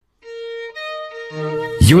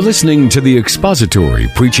You're listening to the expository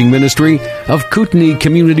preaching ministry of Kootenai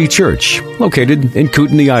Community Church, located in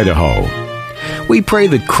Kootenai, Idaho. We pray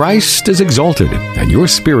that Christ is exalted and your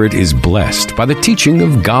spirit is blessed by the teaching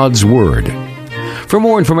of God's Word. For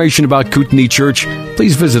more information about Kootenai Church,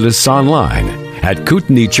 please visit us online at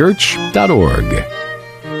kootenaichurch.org.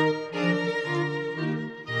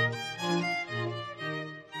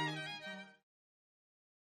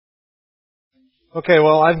 Okay,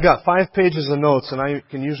 well, I've got 5 pages of notes, and I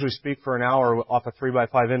can usually speak for an hour off a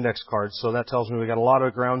 3x5 index card, so that tells me we've got a lot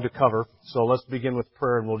of ground to cover. So let's begin with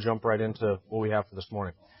prayer, and we'll jump right into what we have for this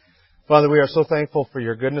morning. Father, we are so thankful for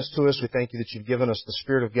your goodness to us. We thank you that you've given us the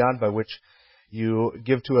Spirit of God by which you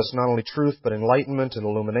give to us not only truth, but enlightenment and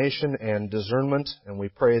illumination and discernment. And we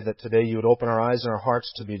pray that today you would open our eyes and our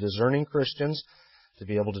hearts to be discerning Christians, to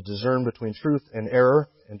be able to discern between truth and error,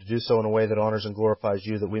 and to do so in a way that honors and glorifies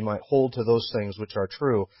you, that we might hold to those things which are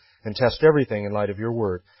true and test everything in light of your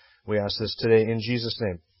word. We ask this today in Jesus'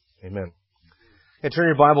 name. Amen. Hey, turn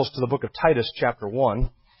your Bibles to the book of Titus, chapter 1.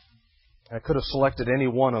 I could have selected any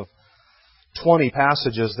one of 20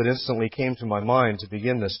 passages that instantly came to my mind to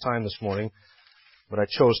begin this time this morning, but I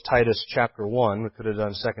chose Titus chapter 1. We could have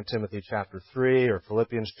done 2 Timothy chapter 3, or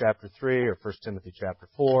Philippians chapter 3, or 1 Timothy chapter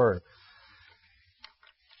 4, or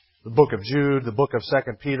the book of Jude, the book of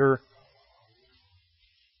 2 Peter.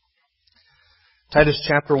 Titus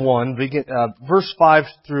chapter 1, verse 5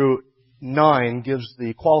 through 9 gives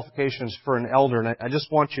the qualifications for an elder, and I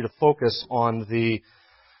just want you to focus on the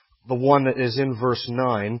one that is in verse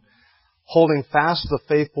 9. Holding fast the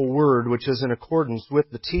faithful word which is in accordance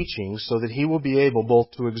with the teaching, so that he will be able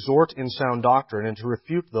both to exhort in sound doctrine and to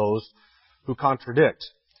refute those who contradict.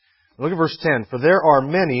 Look at verse 10. For there are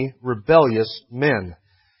many rebellious men,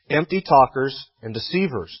 empty talkers and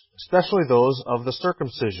deceivers, especially those of the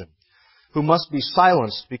circumcision, who must be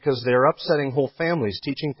silenced because they are upsetting whole families,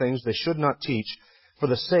 teaching things they should not teach for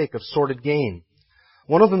the sake of sordid gain.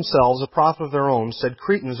 One of themselves, a prophet of their own, said,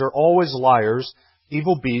 Cretans are always liars,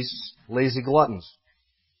 evil beasts, lazy gluttons.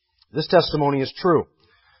 This testimony is true.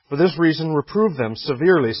 For this reason, reprove them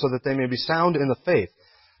severely so that they may be sound in the faith,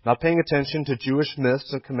 not paying attention to Jewish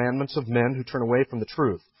myths and commandments of men who turn away from the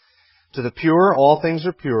truth. To the pure, all things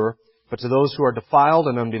are pure, but to those who are defiled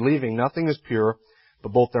and unbelieving, nothing is pure,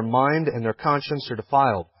 but both their mind and their conscience are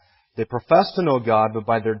defiled. They profess to know God, but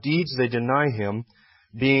by their deeds they deny Him,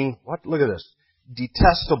 being, look at this,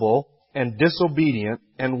 detestable and disobedient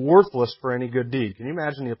and worthless for any good deed. Can you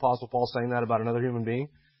imagine the Apostle Paul saying that about another human being?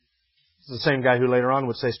 This is the same guy who later on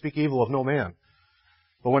would say, speak evil of no man.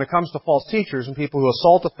 But when it comes to false teachers and people who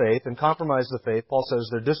assault the faith and compromise the faith, Paul says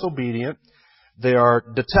they're disobedient, they are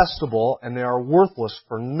detestable, and they are worthless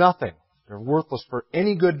for nothing. They're worthless for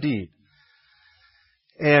any good deed.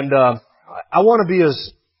 And I want to be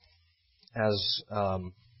as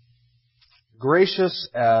gracious,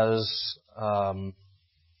 as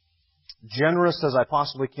generous as I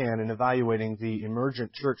possibly can in evaluating the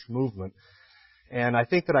emergent church movement. And I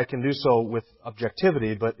think that I can do so with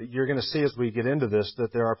objectivity, but you're going to see as we get into this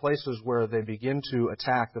that there are places where they begin to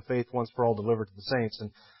attack the faith once for all delivered to the saints.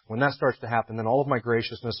 And when that starts to happen, then all of my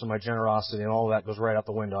graciousness and my generosity and all of that goes right out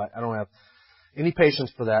the window. I don't have any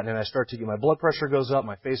patience for that. And I start to get, my blood pressure goes up,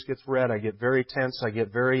 my face gets red, I get very tense, I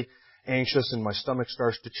get very anxious, and my stomach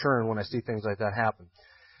starts to churn when I see things like that happen.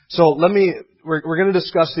 So we're going to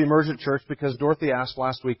discuss the emergent church because Dorothy asked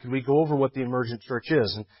last week, could we go over what the emergent church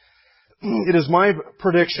is? And it is my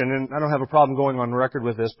prediction, and I don't have a problem going on record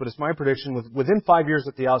with this, but it's my prediction within 5 years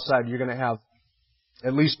at the outside, you're going to have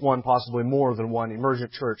at least one, possibly more than one,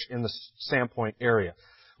 emergent church in the Sandpoint area.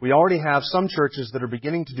 We already have some churches that are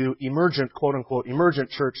beginning to do emergent, quote-unquote,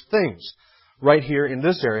 emergent church things right here in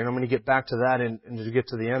this area, and I'm going to get back to that and to get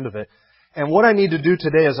to the end of it. And what I need to do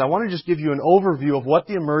today is I want to just give you an overview of what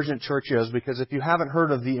the emergent church is, because if you haven't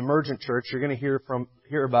heard of the emergent church, you're going to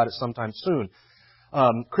hear about it sometime soon.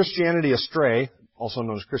 Christianity Astray, also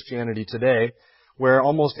known as Christianity Today, where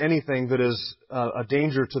almost anything that is a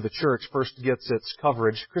danger to the church first gets its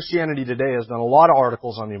coverage. Christianity Today has done a lot of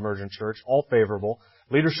articles on the emergent church, all favorable.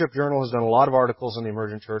 Leadership Journal has done a lot of articles on the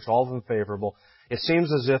emergent church, all of them favorable. It seems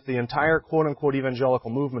as if the entire quote-unquote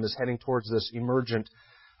evangelical movement is heading towards this emergent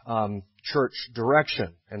church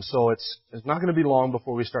direction. And so it's not going to be long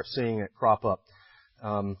before we start seeing it crop up.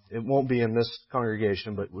 It won't be in this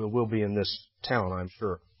congregation, but it will be in this town, I'm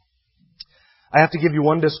sure. I have to give you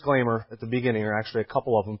one disclaimer at the beginning, or actually a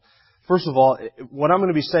couple of them. First of all, what I'm going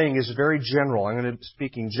to be saying is very general. I'm going to be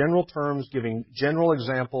speaking general terms, giving general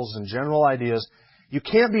examples and general ideas. You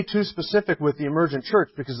can't be too specific with the emergent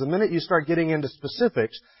church, because the minute you start getting into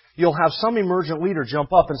specifics, you'll have some emergent leader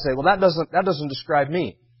jump up and say, well, that doesn't describe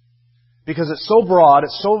me. Because it's so broad,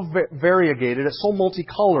 it's so variegated, it's so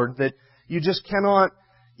multicolored that you just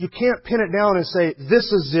you can't pin it down and say,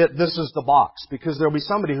 this is it, this is the box. Because there'll be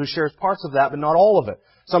somebody who shares parts of that, but not all of it.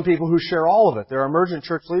 Some people who share all of it. There are emergent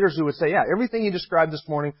church leaders who would say, yeah, everything you described this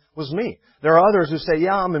morning was me. There are others who say,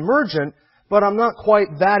 yeah, I'm emergent, but I'm not quite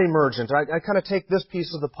that emergent. I kind of take this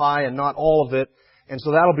piece of the pie and not all of it. And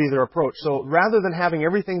so that'll be their approach. So rather than having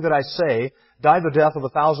everything that I say die the death of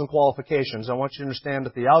 1,000 qualifications, I want you to understand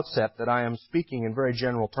at the outset that I am speaking in very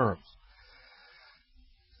general terms.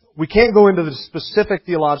 We can't go into the specific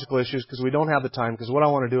theological issues because we don't have the time, because what I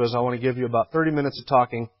want to do is I want to give you about 30 minutes of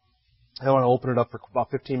talking. I want to open it up for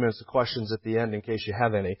about 15 minutes of questions at the end in case you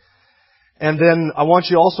have any. And then I want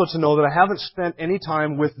you also to know that I haven't spent any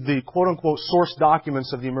time with the quote-unquote source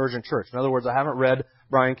documents of the emergent church. In other words, I haven't read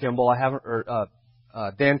Brian Kimball,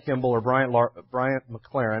 Dan Kimball or Bryant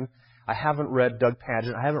McLaren. I haven't read Doug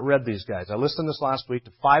Pageant. I haven't read these guys. I listened this last week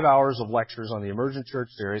to 5 hours of lectures on the Emergent Church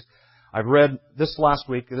series. I've read this last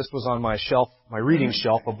week. This was on my shelf, my reading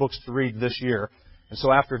shelf of books to read this year. And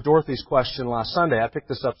so after Dorothy's question last Sunday, I picked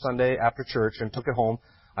this up Sunday after church and took it home.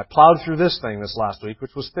 I plowed through this thing this last week,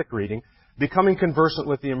 which was thick reading, Becoming Conversant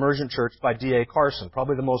with the Emergent Church by D.A. Carson.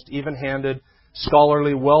 Probably the most even-handed,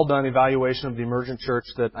 scholarly, well-done evaluation of the Emergent Church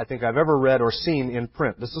that I think I've ever read or seen in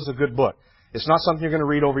print. This is a good book. It's not something you're going to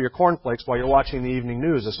read over your cornflakes while you're watching the evening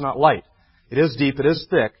news. It's not light. It is deep, it is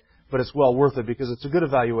thick, but it's well worth it because it's a good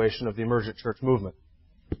evaluation of the Emergent Church movement.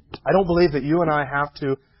 I don't believe that you and I have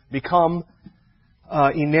to become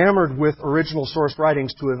enamored with original source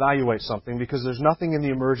writings to evaluate something, because there's nothing in the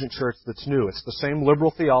Emergent Church that's new. It's the same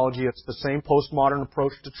liberal theology. It's the same postmodern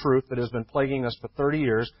approach to truth that has been plaguing us for 30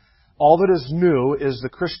 years. All that is new is the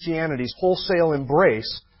Christianity's wholesale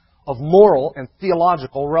embrace of moral and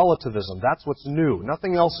theological relativism. That's what's new.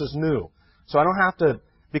 Nothing else is new. So I don't have to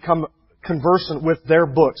become conversant with their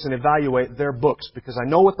books and evaluate their books, because I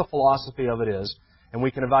know what the philosophy of it is, and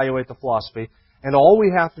we can evaluate the philosophy. And all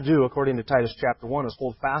we have to do, according to Titus chapter 1, is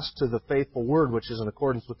hold fast to the faithful word which is in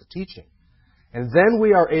accordance with the teaching. And then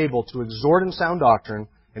we are able to exhort in sound doctrine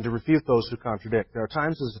and to refute those who contradict. There are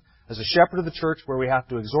times as a shepherd of the church where we have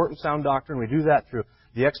to exhort in sound doctrine. We do that through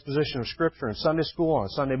the exposition of Scripture in Sunday school, on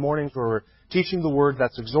Sunday mornings where we're teaching the Word.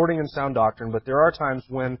 That's exhorting in sound doctrine. But there are times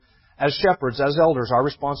when, as shepherds, as elders, our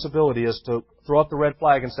responsibility is to throw up the red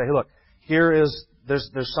flag and say, hey, look,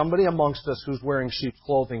 there's somebody amongst us who's wearing sheep's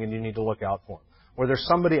clothing and you need to look out for him. Or there's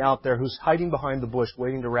somebody out there who's hiding behind the bush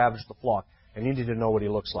waiting to ravage the flock, and you need to know what he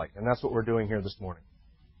looks like. And that's what we're doing here this morning.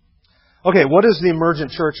 Okay, what is the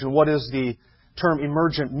emergent church and what does the term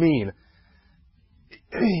emergent mean?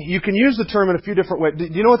 You can use the term in a few different ways. Do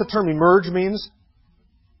you know what the term emerge means?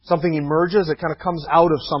 Something emerges, it kind of comes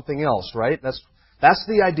out of something else, right? That's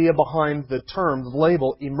the idea behind the term, the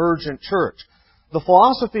label, emergent church. The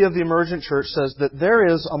philosophy of the emergent church says that there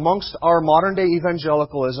is, amongst our modern-day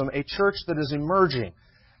evangelicalism, a church that is emerging.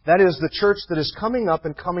 That is, the church that is coming up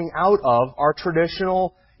and coming out of our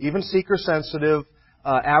traditional, even seeker-sensitive,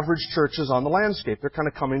 average churches on the landscape. They're kind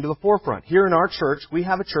of coming to the forefront. Here in our church, we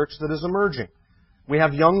have a church that is emerging. We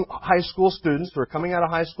have young high school students who are coming out of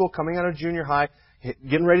high school, coming out of junior high,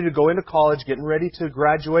 getting ready to go into college, getting ready to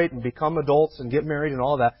graduate and become adults and get married and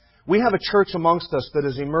all that. We have a church amongst us that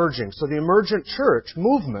is emerging. So the emergent church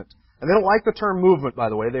movement, and they don't like the term movement, by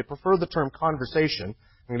the way. They prefer the term conversation.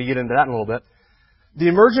 I'm going to get into that in a little bit. The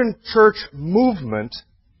emergent church movement,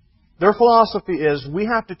 their philosophy is we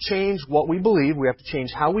have to change what we believe. We have to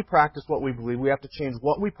change how we practice what we believe. We have to change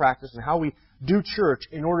what we practice and how we do church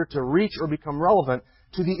in order to reach or become relevant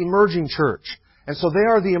to the emerging church. And so they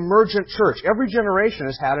are the emergent church. Every generation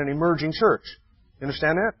has had an emerging church. You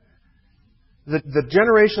understand that? The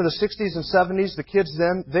generation of the 60s and 70s, the kids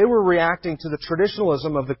then, they were reacting to the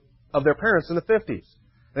traditionalism of their parents in the 50s.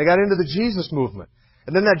 They got into the Jesus movement.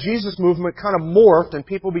 And then that Jesus movement kind of morphed and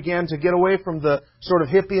people began to get away from the sort of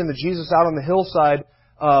hippie and the Jesus out on the hillside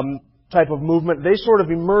type of movement. They sort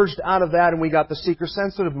of emerged out of that and we got the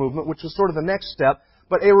seeker-sensitive movement, which was sort of the next step,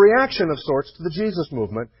 but a reaction of sorts to the Jesus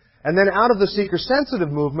movement. And then out of the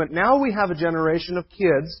seeker-sensitive movement, now we have a generation of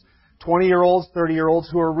kids, 20-year-olds, 30-year-olds,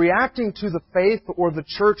 who are reacting to the faith or the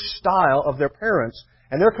church style of their parents,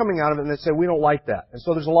 and they're coming out of it and they say, we don't like that. And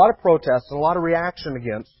so there's a lot of protests and a lot of reaction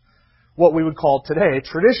against what we would call today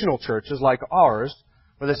traditional churches like ours,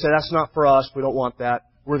 where they say, that's not for us, we don't want that,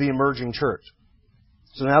 we're the emerging church.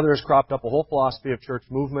 So now there's cropped up a whole philosophy of church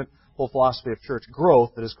movement, whole philosophy of church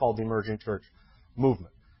growth that is called the emerging church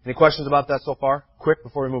movement. Any questions about that so far? Quick,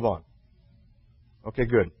 before we move on. Okay,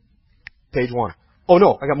 good. Page 1. Oh,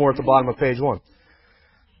 no, I got more at the bottom of page 1.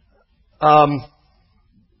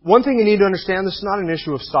 One thing you need to understand, this is not an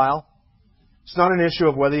issue of style. It's not an issue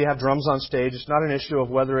of whether you have drums on stage. It's not an issue of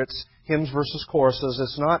whether it's hymns versus choruses.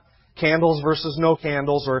 It's not candles versus no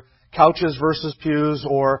candles, or couches versus pews,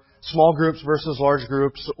 or small groups versus large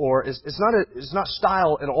groups, or it's not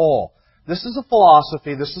style at all. This is a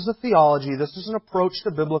philosophy, this is a theology, this is an approach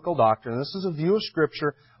to biblical doctrine, this is a view of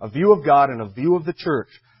Scripture, a view of God, and a view of the church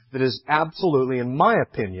that is absolutely, in my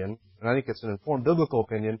opinion, and I think it's an informed biblical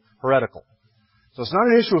opinion, heretical. So it's not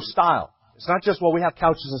an issue of style. It's not just, well, we have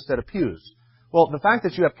couches instead of pews. Well, the fact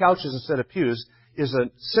that you have couches instead of pews is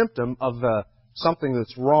a symptom of something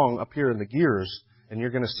that's wrong up here in the gears, and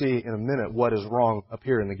you're going to see in a minute what is wrong up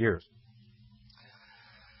here in the gears.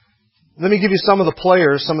 Let me give you some of the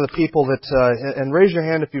players, some of the people that, and raise your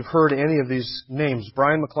hand if you've heard any of these names.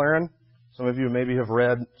 Brian McLaren, some of you maybe have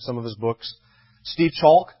read some of his books. Steve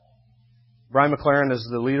Chalk. Brian McLaren is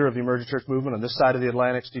the leader of the Emerging Church Movement on this side of the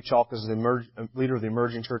Atlantic. Steve Chalk is the leader of the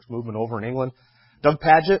Emerging Church Movement over in England. Doug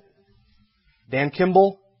Pagitt, Dan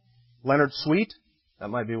Kimball, Leonard Sweet. That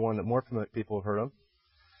might be one that more people have heard of.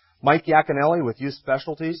 Mike Yaconelli with Youth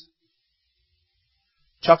Specialties.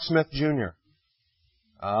 Chuck Smith Jr.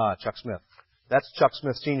 Chuck Smith. That's Chuck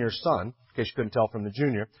Smith Sr.'s son, in case you couldn't tell from the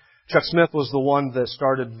junior. Chuck Smith was the one that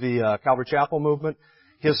started the Calvary Chapel movement.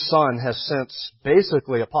 His son has since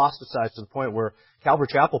basically apostatized to the point where Calvary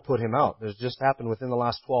Chapel put him out. It just happened within the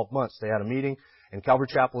last 12 months. They had a meeting, and Calvary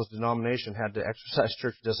Chapel's denomination had to exercise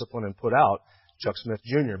church discipline and put out Chuck Smith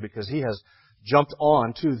Jr. because he has jumped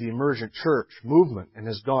on to the emergent church movement and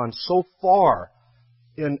has gone so far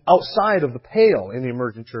outside of the pale in the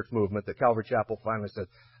emergent church movement that Calvary Chapel finally said,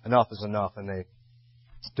 enough is enough, and they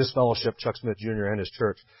disfellowshipped Chuck Smith Jr. and his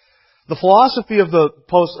church. The philosophy of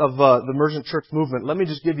the emergent church movement, let me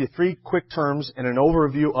just give you 3 quick terms and an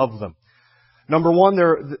overview of them. Number one,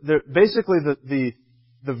 they're basically the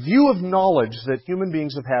view of knowledge that human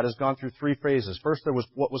beings have had has gone through 3 phases. First, there was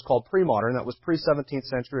what was called pre-modern, that was pre-17th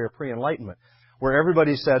century or pre-enlightenment, where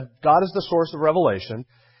everybody said, God is the source of revelation,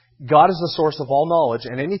 God is the source of all knowledge,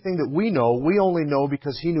 and anything that we know, we only know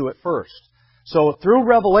because He knew it first. So through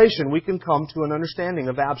revelation, we can come to an understanding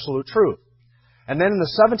of absolute truth. And then in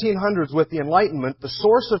the 1700s with the Enlightenment, the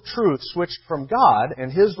source of truth switched from God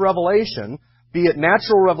and His revelation, be it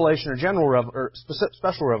natural revelation or or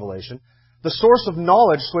special revelation. The source of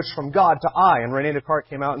knowledge switched from God to I, and René Descartes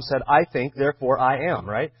came out and said, I think, therefore I am,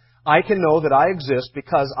 right? I can know that I exist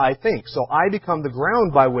because I think. So I become the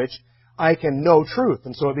ground by which I can know truth.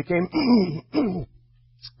 And so it became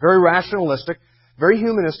very rationalistic, very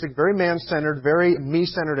humanistic, very man-centered, very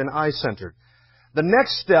me-centered and I-centered. The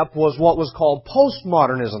next step was what was called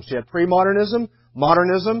postmodernism. So you had pre-modernism,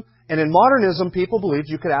 modernism, and in modernism people believed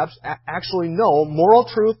you could actually know moral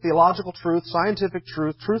truth, theological truth, scientific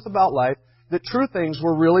truth, truth about life, that true things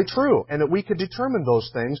were really true, and that we could determine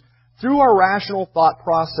those things through our rational thought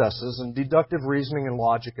processes and deductive reasoning and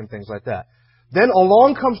logic and things like that. Then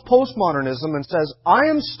along comes postmodernism and says, I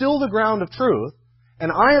am still the ground of truth,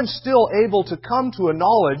 and I am still able to come to a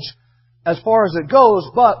knowledge as far as it goes,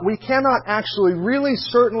 but we cannot actually really,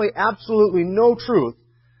 certainly, absolutely know truth,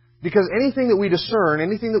 because anything that we discern,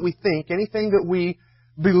 anything that we think, anything that we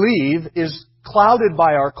believe is clouded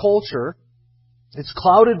by our culture, it's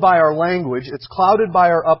clouded by our language, it's clouded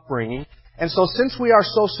by our upbringing, and so since we are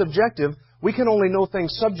so subjective, we can only know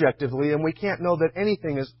things subjectively, and we can't know that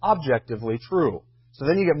anything is objectively true. So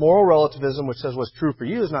then you get moral relativism, which says what's true for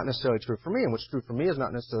you is not necessarily true for me, and what's true for me is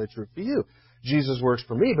not necessarily true for you. Jesus works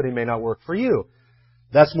for me, but He may not work for you.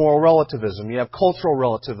 That's moral relativism. You have cultural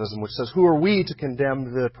relativism, which says who are we to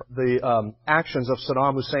condemn the actions of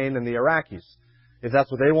Saddam Hussein and the Iraqis? If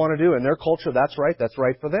that's what they want to do in their culture, that's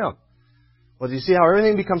right for them. Well, do you see how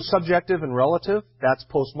everything becomes subjective and relative? That's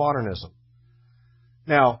postmodernism.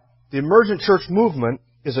 Now, the emergent church movement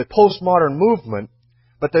is a postmodern movement,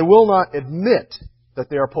 but they will not admit that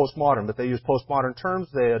they are postmodern. But they use postmodern terms,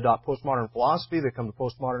 they adopt postmodern philosophy, they come to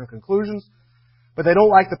postmodern conclusions, but they don't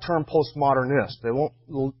like the term postmodernist. They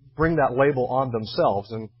won't bring that label on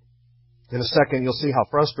themselves, and in a second you'll see how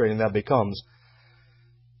frustrating that becomes.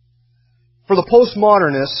 For the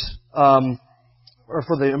postmodernists, or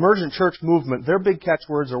for the emergent church movement, their big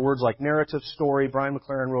catchwords are words like narrative, story. Brian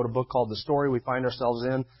McLaren wrote a book called The Story We Find Ourselves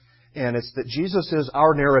In. And it's that Jesus is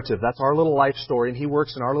our narrative. That's our little life story, and He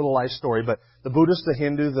works in our little life story. But the Buddhist, the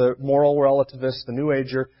Hindu, the moral relativist, the New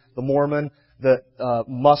Ager, the Mormon, the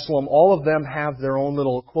Muslim, all of them have their own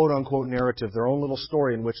little quote-unquote narrative, their own little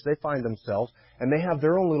story in which they find themselves. And they have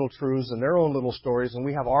their own little truths and their own little stories, and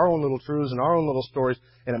we have our own little truths and our own little stories,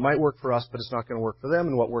 and it might work for us, but it's not going to work for them,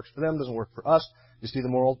 and what works for them doesn't work for us. You see the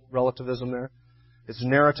moral relativism there? It's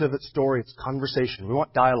narrative, it's story, it's conversation. We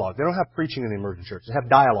want dialogue. They don't have preaching in the emergent church. They have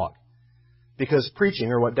dialogue. because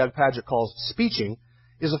preaching, or what Doug Pagitt calls speeching,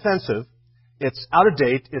 is offensive. It's out of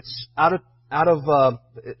date. It's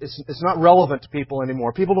it's not relevant to people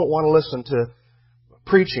anymore. People don't want to listen to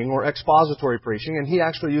preaching or expository preaching, and he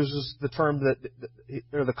actually uses the term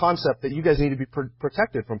or the concept that you guys need to be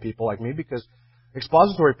protected from people like me, because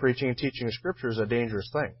expository preaching and teaching of Scripture is a dangerous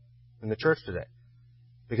thing in the church today,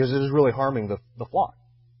 because it is really harming the flock.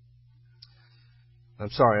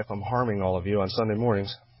 I'm sorry if I'm harming all of you on Sunday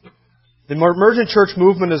mornings. The emergent church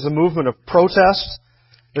movement is a movement of protest.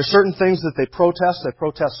 There's certain things that they protest. They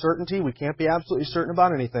protest certainty. We can't be absolutely certain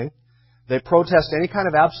about anything. They protest any kind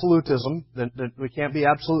of absolutism, that we can't be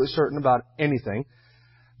absolutely certain about anything.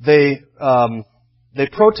 They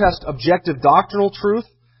protest objective doctrinal truth.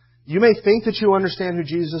 You may think that you understand who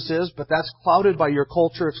Jesus is, but that's clouded by your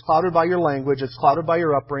culture, it's clouded by your language, it's clouded by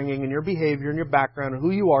your upbringing and your behavior and your background and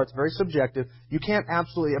who you are. It's very subjective. You can't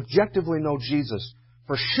absolutely objectively know Jesus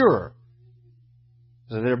for sure.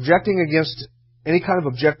 So they're objecting against any kind of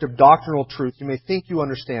objective doctrinal truth. You may think you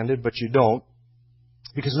understand it, but you don't,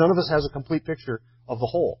 because none of us has a complete picture of the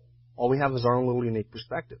whole. All we have is our own little unique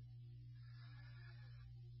perspective.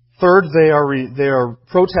 Third, they are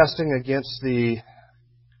protesting against the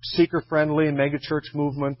seeker-friendly megachurch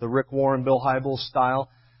movement, the Rick Warren, Bill Hybels style.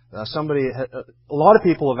 A lot of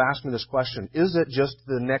people have asked me this question: is it just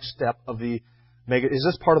the next step of is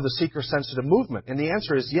this part of the seeker-sensitive movement? And the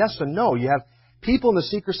answer is yes and no. You have people in the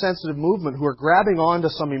seeker-sensitive movement who are grabbing onto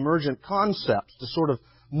some emergent concepts to sort of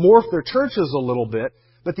morph their churches a little bit,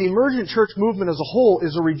 but the emergent church movement as a whole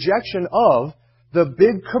is a rejection of the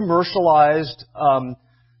big commercialized,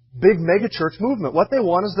 big megachurch movement. What they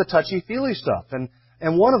want is the touchy-feely stuff. And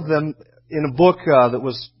one of them, in a book that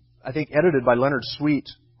was, I think, edited by Leonard Sweet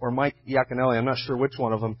or Mike Iaconelli, I'm not sure which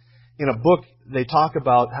one of them, in a book they talk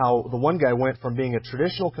about how the one guy went from being a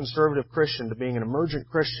traditional conservative Christian to being an emergent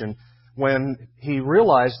Christian when he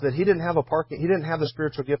realized that he didn't have the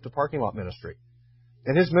spiritual gift of parking lot ministry.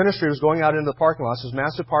 And his ministry was going out into the parking lots, this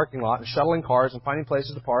massive parking lot, and shuttling cars and finding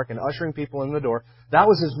places to park and ushering people in the door. That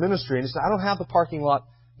was his ministry. And he said, I don't have the parking lot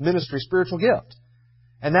ministry spiritual gift.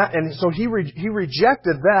 And so he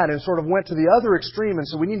rejected that and sort of went to the other extreme and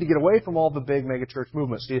said, we need to get away from all the big megachurch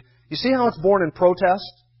movements. Do you see how it's born in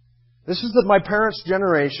protest? This is my parents'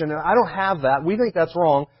 generation, and I don't have that. We think that's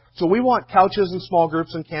wrong. So we want couches and small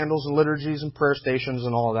groups and candles and liturgies and prayer stations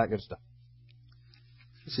and all of that good stuff.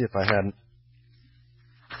 Let's see if I hadn't.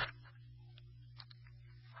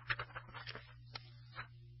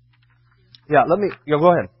 Yeah,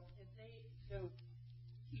 go ahead.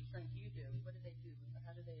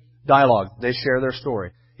 Dialogue. They share their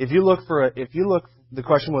story. The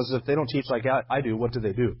question was, if they don't teach like I do, what do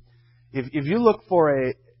they do? If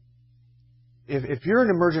you're an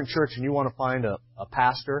emergent church and you want to find a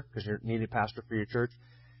pastor, because you're needing a pastor for your church,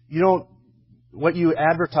 what you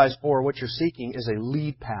advertise for, what you're seeking is a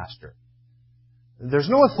lead pastor. There's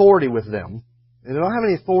no authority with them. They don't have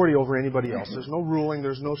any authority over anybody else. There's no ruling,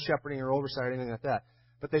 there's no shepherding or oversight or anything like that.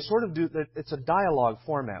 But they sort of do, it's a dialogue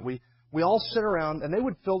format. We all sit around, and they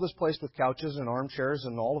would fill this place with couches and armchairs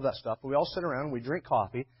and all of that stuff. But we all sit around and we drink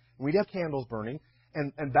coffee, and we'd have candles burning.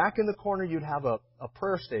 And back in the corner you'd have a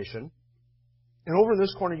prayer station. And over in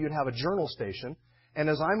this corner you'd have a journal station. And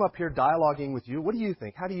as I'm up here dialoguing with you, what do you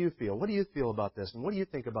think? How do you feel? What do you feel about this? And what do you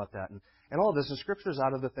think about that? And all this, and Scripture's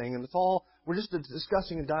out of the thing, and we're just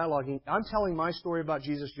discussing and dialoguing. I'm telling my story about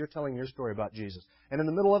Jesus, you're telling your story about Jesus. And in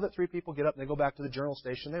the middle of it, 3 people get up and they go back to the journal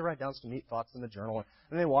station, they write down some neat thoughts in the journal,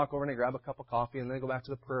 and they walk over and they grab a cup of coffee, and they go back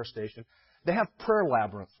to the prayer station. They have prayer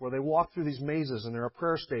labyrinths where they walk through these mazes, and there are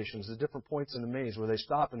prayer stations at different points in the maze where they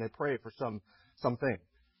stop and they pray for something.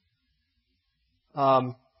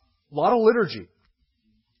 A lot of liturgy.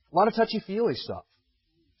 A lot of touchy-feely stuff.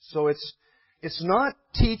 So it's not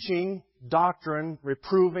teaching, doctrine,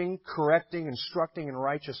 reproving, correcting, instructing in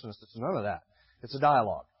righteousness. It's none of that. It's a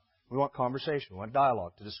dialogue. We want conversation. We want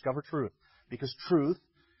dialogue to discover truth. Because truth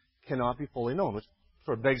cannot be fully known. Which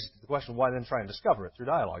sort of begs the question, why then try and discover it through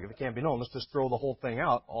dialogue? If it can't be known, let's just throw the whole thing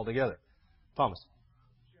out altogether. Thomas.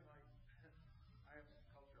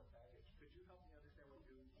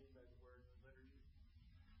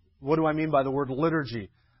 What do I mean by the word liturgy?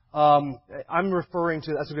 I'm referring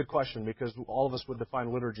to, that's a good question, because all of us would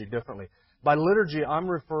define liturgy differently. By liturgy, I'm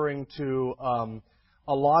referring to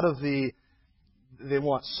a lot of they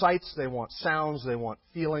want sights, they want sounds, they want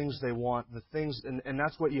feelings, they want the things, and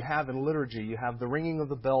that's what you have in liturgy. You have the ringing of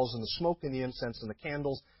the bells and the smoke and the incense and the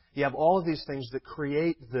candles. You have all of these things that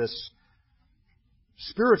create this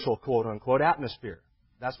spiritual, quote-unquote, atmosphere.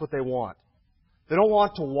 That's what they want. They don't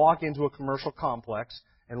want to walk into a commercial complex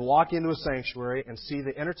and walk into a sanctuary and see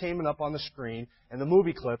the entertainment up on the screen and the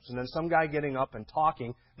movie clips and then some guy getting up and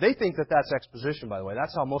talking. They think that that's exposition, by the way.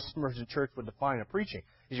 That's how most emergent church would define a preaching.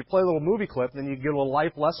 Is you play a little movie clip, then you get a little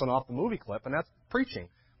life lesson off the movie clip, and that's preaching.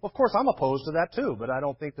 Well, of course, I'm opposed to that too, but I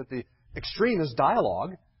don't think that the extreme is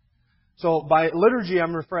dialogue. So by liturgy,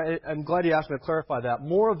 I'm glad you asked me to clarify that.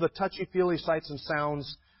 More of the touchy-feely sights and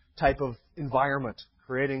sounds type of environment,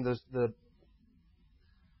 creating the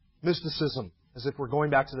mysticism, as if we're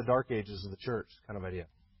going back to the dark ages of the church kind of idea.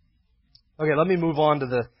 Okay, let me move on to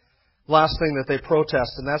the last thing that they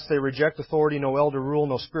protest, and that's they reject authority, no elder rule,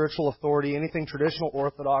 no spiritual authority. Anything traditional,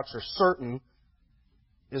 orthodox, or certain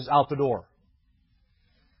is out the door.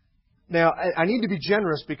 Now, I need to be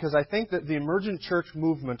generous because I think that the emergent church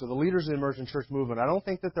movement, or the leaders of the emergent church movement, I don't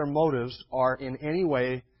think that their motives are in any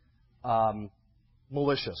way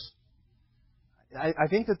malicious. I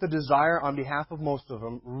think that the desire on behalf of most of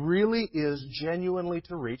them really is genuinely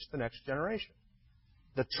to reach the next generation,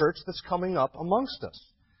 the church that's coming up amongst us.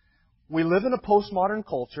 We live in a postmodern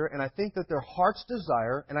culture, and I think that their heart's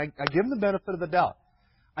desire, and I give them the benefit of the doubt,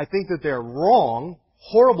 I think that they're wrong,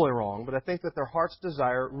 horribly wrong, but I think that their heart's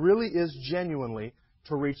desire really is genuinely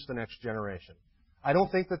to reach the next generation. I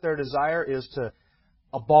don't think that their desire is to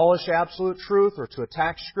abolish absolute truth or to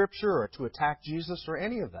attack Scripture or to attack Jesus or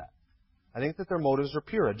any of that. I think that their motives are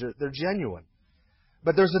pure. They're genuine.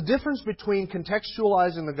 But there's a difference between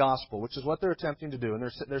contextualizing the gospel, which is what they're attempting to do,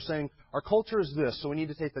 and they're saying our culture is this, so we need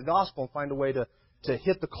to take the gospel and find a way to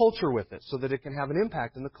hit the culture with it so that it can have an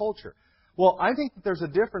impact in the culture. Well, I think that there's a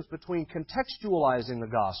difference between contextualizing the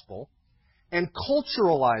gospel and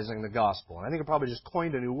culturalizing the gospel. And I think I probably just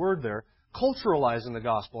coined a new word there, culturalizing the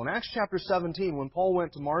gospel. In Acts chapter 17, when Paul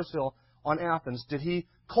went to Mars Hill on Athens, did he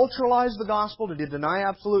culturalize the gospel? Did he deny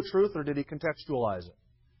absolute truth, or did he contextualize it?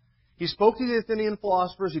 He spoke to the Athenian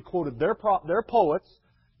philosophers. He quoted their poets,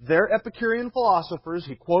 their Epicurean philosophers.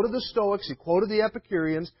 He quoted the Stoics. He quoted the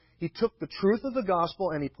Epicureans. He took the truth of the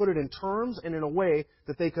gospel and he put it in terms and in a way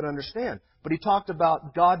that they could understand. But he talked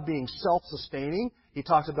about God being self-sustaining. He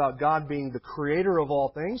talked about God being the creator of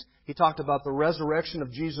all things. He talked about the resurrection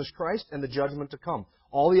of Jesus Christ and the judgment to come.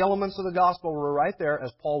 All the elements of the gospel were right there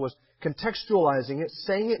as Paul was contextualizing it,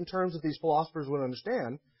 saying it in terms that these philosophers would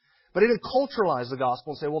understand. But he didn't culturalize the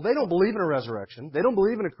gospel and say, well, they don't believe in a resurrection. They don't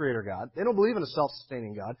believe in a creator God. They don't believe in a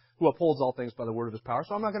self-sustaining God who upholds all things by the word of his power,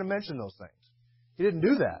 so I'm not going to mention those things. He didn't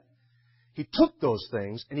do that. He took those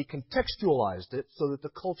things and he contextualized it so that the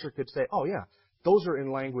culture could say, oh yeah, those are in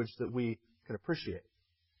language that we can appreciate.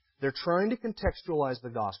 They're trying to contextualize the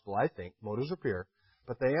gospel, I think. Motives are pure.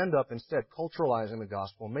 But they end up instead culturalizing the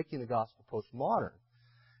gospel, making the gospel postmodern,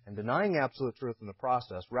 and denying absolute truth in the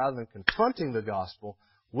process rather than confronting the gospel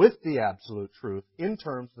with the absolute truth in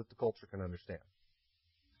terms that the culture can understand.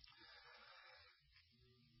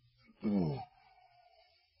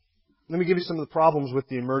 Let me give you some of the problems with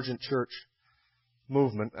the emergent church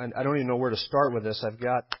movement. And I don't even know where to start with this. I've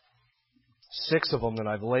got 6 of them that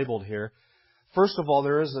I've labeled here. First of all,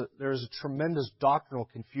 there is a tremendous doctrinal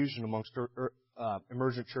confusion amongst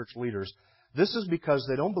emergent church leaders. This is because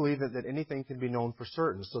they don't believe that anything can be known for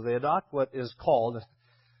certain. So they adopt what is called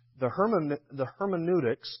the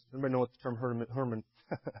hermeneutics. Anybody know what the term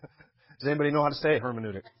Does anybody know how to say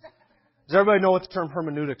hermeneutic? Does everybody know what the term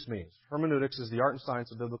hermeneutics means? Hermeneutics is the art and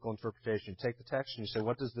science of biblical interpretation. You take the text and you say,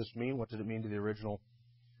 what does this mean? What did it mean to the original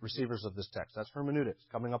receivers of this text? That's hermeneutics,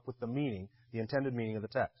 coming up with the meaning, the intended meaning of the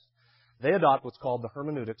text. They adopt what's called the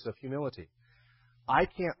hermeneutics of humility. I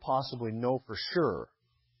can't possibly know for sure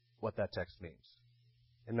what that text means,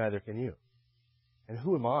 and neither can you. And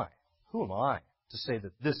who am I? Who am I to say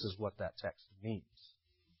that this is what that text means?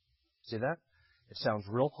 See that? It sounds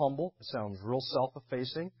real humble. It sounds real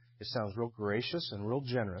self-effacing. It sounds real gracious and real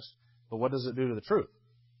generous. But what does it do to the truth?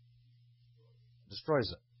 It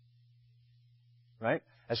destroys it. Right?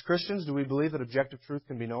 As Christians, do we believe that objective truth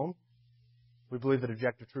can be known? We believe that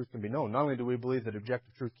objective truth can be known. Not only do we believe that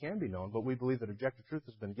objective truth can be known, but we believe that objective truth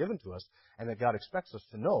has been given to us and that God expects us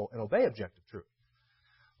to know and obey objective truth.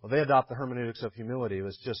 Well, they adopt the hermeneutics of humility. It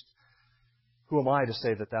was just, who am I to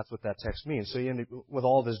say that that's what that text means? So you end up with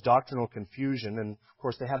all this doctrinal confusion, and of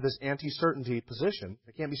course they have this anti-certainty position.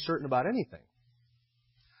 They can't be certain about anything.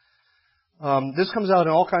 This comes out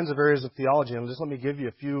in all kinds of areas of theology, and just let me give you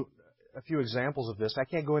a few examples of this. I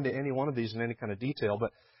can't go into any one of these in any kind of detail,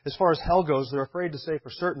 but as far as hell goes, they're afraid to say for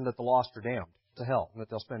certain that the lost are damned to hell, and that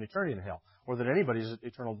they'll spend eternity in hell, or that anybody's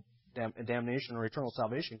eternal damnation or eternal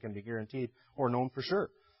salvation can be guaranteed or known for sure.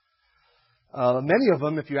 Many of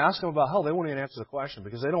them, if you ask them about hell, they won't even answer the question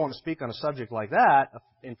because they don't want to speak on a subject like that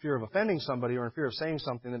in fear of offending somebody or in fear of saying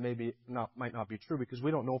something that might not be true because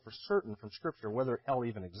we don't know for certain from Scripture whether hell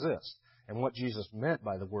even exists and what Jesus meant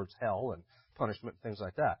by the words hell and punishment and things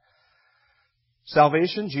like that.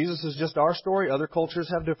 Salvation, Jesus is just our story. Other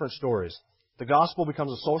cultures have different stories. The gospel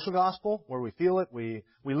becomes a social gospel where we feel it, we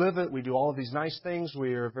live it, we do all of these nice things,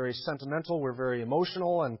 we are very sentimental, we're very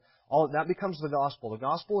emotional, and all that becomes the gospel. The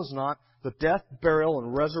gospel is not the death, burial,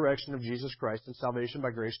 and resurrection of Jesus Christ and salvation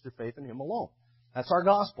by grace through faith in Him alone. That's our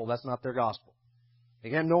gospel. That's not their gospel.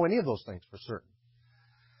 They can't know any of those things for certain.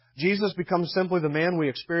 Jesus becomes simply the man we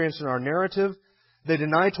experience in our narrative. They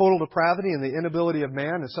deny total depravity and the inability of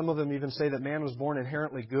man, and some of them even say that man was born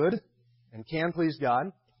inherently good and can please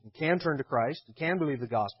God and can turn to Christ and can believe the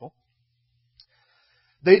gospel.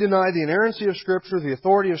 They deny the inerrancy of Scripture, the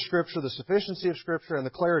authority of Scripture, the sufficiency of Scripture, and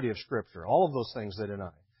the clarity of Scripture. All of those things they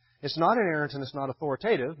deny. It's not inerrant and it's not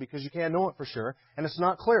authoritative because you can't know it for sure, and it's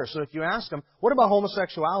not clear. So if you ask them, what about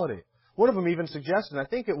homosexuality? One of them even suggested, I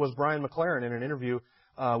think it was Brian McLaren in an interview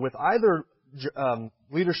with either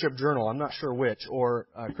Leadership Journal, I'm not sure which, or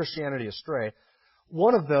Christianity Astray.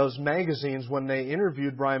 One of those magazines, when they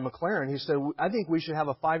interviewed Brian McLaren, he said, I think we should have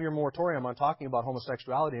a 5-year moratorium on talking about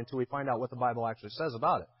homosexuality until we find out what the Bible actually says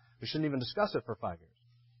about it. We shouldn't even discuss it for 5 years.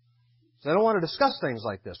 So they don't want to discuss things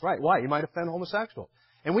like this, right? Why? You might offend homosexuals.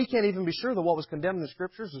 And we can't even be sure that what was condemned in the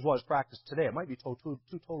Scriptures is what is practiced today. It might be two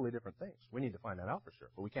totally different things. We need to find that out for sure,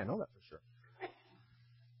 but we can't know that for sure.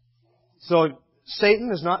 So Satan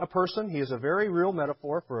is not a person. He is a very real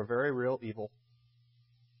metaphor for a very real evil.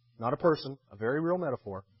 Not a person, a very real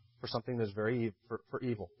metaphor for something that is for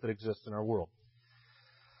evil that exists in our world.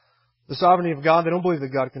 The sovereignty of God, they don't believe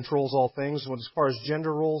that God controls all things. As far as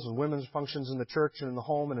gender roles and women's functions in the church and in the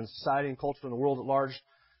home and in society and culture and the world at large,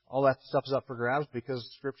 all that stuff is up for grabs because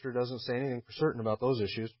Scripture doesn't say anything for certain about those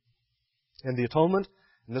issues. And the atonement,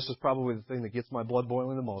 and this is probably the thing that gets my blood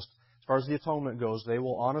boiling the most, as far as the atonement goes, they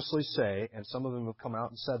will honestly say, and some of them have come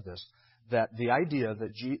out and said this, that the idea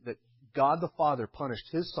that God the Father punished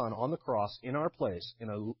His Son on the cross in our place in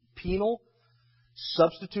a penal,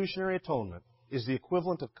 substitutionary atonement is the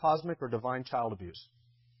equivalent of cosmic or divine child abuse.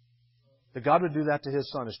 That God would do that to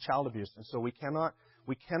His Son is child abuse. And so we cannot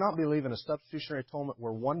believe in a substitutionary atonement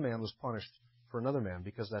where one man was punished for another man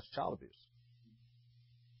because that's child abuse.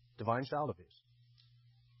 Divine child abuse.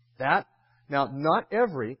 Now, not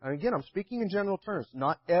every, and again, I'm speaking in general terms,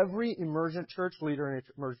 not every emergent church leader and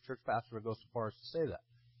emergent church pastor would go so far as to say that.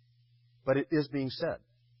 But it is being said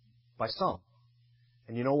by some.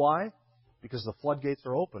 And you know why? Because the floodgates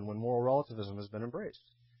are open when moral relativism has been embraced.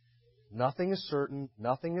 Nothing is certain,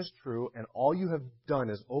 nothing is true, and all you have done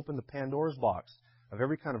is open the Pandora's box of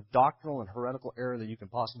every kind of doctrinal and heretical error that you can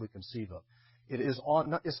possibly conceive of. It's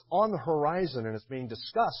on the horizon and it's being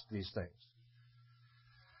discussed, these things.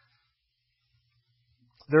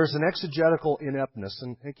 There's an exegetical ineptness,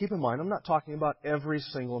 and keep in mind, I'm not talking about every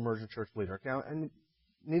single emergent church leader. Okay? And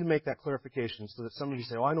need to make that clarification so that some of you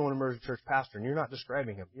say, oh, I know an emergent church pastor, and you're not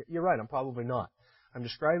describing him. You're right, I'm probably not. I'm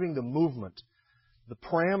describing the movement, the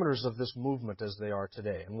parameters of this movement as they are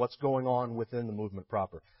today, and what's going on within the movement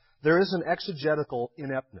proper. There is an exegetical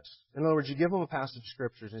ineptness. In other words, you give them a passage of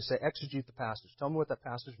Scriptures, and you say, exegete the passage. Tell me what that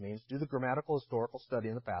passage means. Do the grammatical, historical study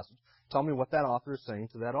in the passage. Tell me what that author is saying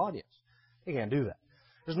to that audience. You can't do that.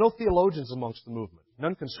 There's no theologians amongst the movement.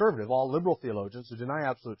 None conservative, all liberal theologians who deny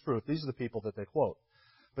absolute truth. These are the people that they quote.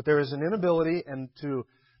 But there is an inability to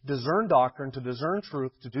discern doctrine, to discern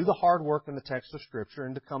truth, to do the hard work in the text of Scripture,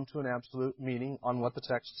 and to come to an absolute meaning on what the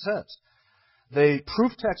text says. They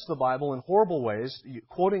proof text the Bible in horrible ways,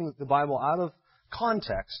 quoting the Bible out of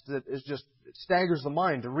context that is just, it staggers the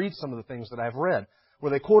mind to read some of the things that I've read,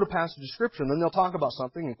 where they quote a passage of Scripture, and then they'll talk about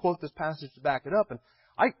something and quote this passage to back it up. And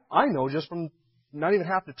I know just from not even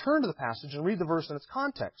have to turn to the passage and read the verse in its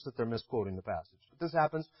context that they're misquoting the passage. But this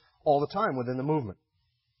happens all the time within the movement.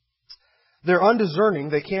 They're undiscerning.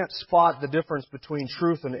 They can't spot the difference between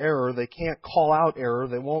truth and error. They can't call out error.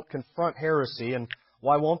 They won't confront heresy. And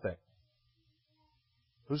why won't they?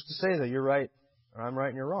 Who's to say that you're right or I'm right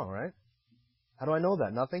and you're wrong, right? How do I know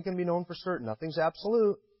that? Nothing can be known for certain. Nothing's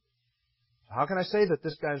absolute. So how can I say that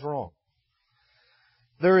this guy's wrong?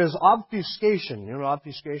 There is obfuscation. You know what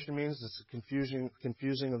obfuscation means? It's a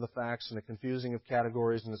confusing of the facts and a confusing of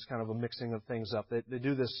categories, and it's kind of a mixing of things up. They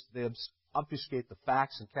do this. They obfuscate the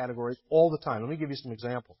facts and categories all the time. Let me give you some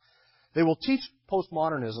examples. They will teach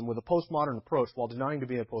postmodernism with a postmodern approach while denying to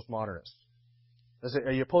be a postmodernist. They say,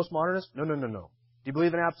 are you a postmodernist? No. Do you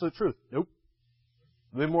believe in absolute truth? Nope. Do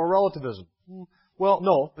you believe in moral relativism? Well,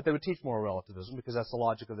 no, but they would teach moral relativism because that's the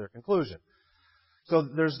logic of their conclusion. So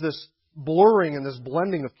there's this blurring and this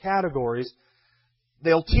blending of categories.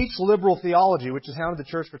 They'll teach liberal theology, which has hounded the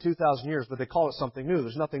church for 2,000 years, but they call it something new.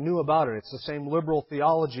 There's nothing new about it. It's the same liberal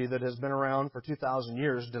theology that has been around for 2,000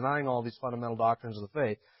 years, denying all these fundamental doctrines of the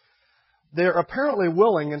faith. They're apparently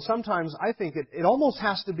willing, and sometimes I think it almost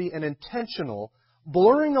has to be an intentional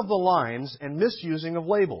blurring of the lines and misusing of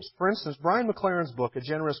labels. For instance, Brian McLaren's book, A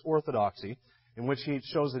Generous Orthodoxy, in which he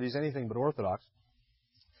shows that he's anything but orthodox.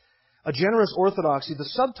 A Generous Orthodoxy, the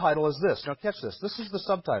subtitle is this. Now catch this. This is the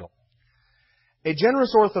subtitle. A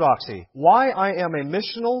Generous Orthodoxy, Why I Am a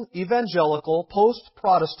Missional, Evangelical,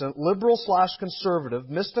 Post-Protestant, Liberal/Conservative,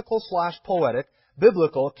 Mystical/Poetic,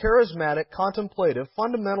 Biblical, Charismatic, Contemplative,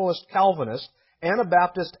 Fundamentalist Calvinist,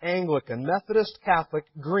 Anabaptist Anglican, Methodist Catholic,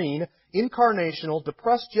 Green, Incarnational,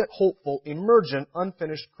 Depressed yet Hopeful, Emergent,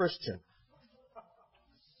 Unfinished Christian.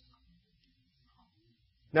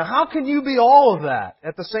 Now how can you be all of that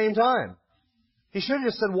at the same time? He should have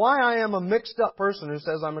just said, why I am a mixed up person who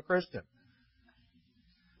says I'm a Christian.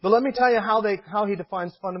 But let me tell you how he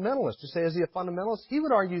defines fundamentalist. You say, is he a fundamentalist? He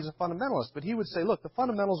would argue he's a fundamentalist, but he would say, look, the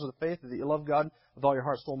fundamentals of the faith are that you love God with all your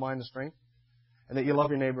heart, soul, mind, and strength, and that you love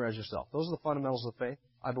your neighbor as yourself. Those are the fundamentals of the faith.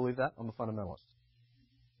 I believe that. I'm a fundamentalist.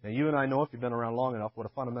 Now, you and I know, if you've been around long enough, what a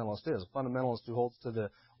fundamentalist is. A fundamentalist who holds to the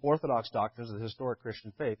orthodox doctrines of the historic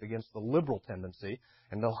Christian faith against the liberal tendency.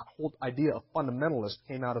 And the whole idea of fundamentalist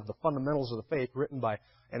came out of the Fundamentals of the Faith, written by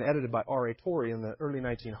and edited by R.A. Torrey in the early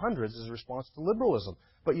 1900s as a response to liberalism.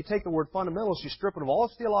 But you take the word fundamentalist, you strip it of all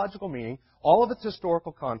its theological meaning, all of its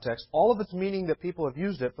historical context, all of its meaning that people have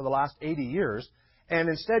used it for the last 80 years, and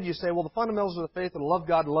instead you say, well, the fundamentals of the faith are to love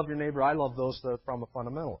God and love your neighbor. I love those from a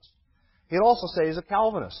fundamentalist. He'd also say he's a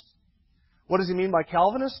Calvinist. What does he mean by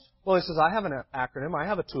Calvinist? Well, he says, I have an acronym. I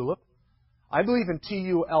have a tulip. I believe in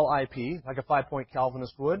T-U-L-I-P, like a 5-point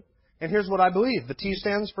Calvinist would. And here's what I believe. The T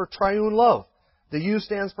stands for triune love. The U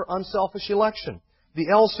stands for unselfish election. The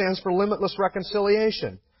L stands for limitless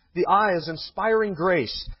reconciliation. The I is inspiring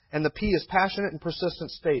grace. And the P is passionate and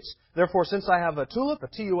persistent states. Therefore, since I have a tulip, a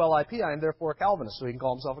T-U-L-I-P, I am therefore a Calvinist. So he can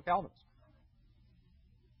call himself a Calvinist.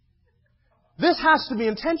 This has to be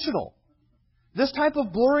intentional. This type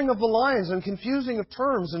of blurring of the lines and confusing of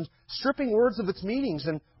terms and stripping words of its meanings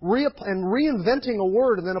and reinventing a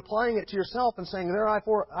word and then applying it to yourself and saying,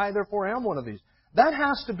 I therefore am one of these. That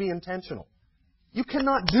has to be intentional. You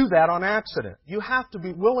cannot do that on accident. You have to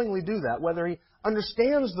be willingly do that, whether he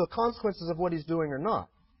understands the consequences of what he's doing or not.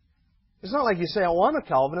 It's not like you say, oh, I'm a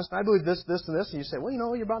Calvinist, and I believe this, this, and this, and you say, well,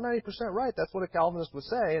 you're about 90% right. That's what a Calvinist would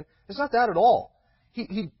say. And it's not that at all.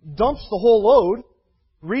 He dumps the whole load,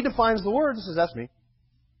 redefines the word, and says, that's me.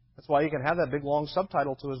 That's why you can have that big, long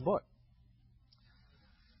subtitle to his book.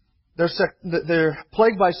 They're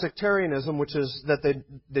plagued by sectarianism, which is that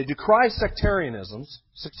they decry sectarianists.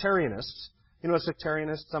 You know a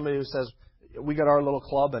sectarianist? Somebody who says, we got our little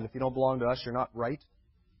club, and if you don't belong to us, you're not right.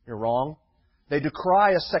 You're wrong. They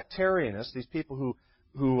decry a sectarianist, these people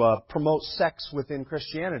who promote sects within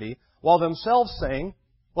Christianity, while themselves saying,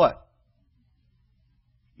 what?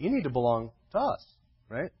 You need to belong to us,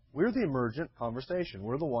 right? We're the emergent conversation.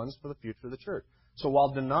 We're the ones for the future of the church. So while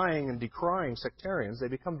denying and decrying sectarians, they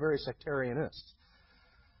become very sectarianists.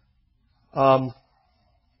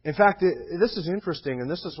 In fact, this is interesting, and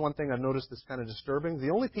this is one thing I've noticed that's kind of disturbing. The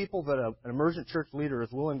only people that an emergent church leader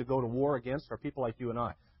is willing to go to war against are people like you and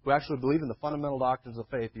I, who actually believe in the fundamental doctrines of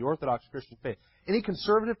faith, the Orthodox Christian faith. Any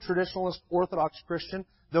conservative, traditionalist, Orthodox Christian,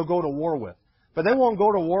 they'll go to war with. But they won't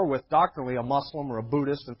go to war with doctrinally a Muslim or a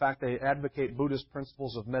Buddhist. In fact, they advocate Buddhist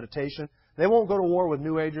principles of meditation. They won't go to war with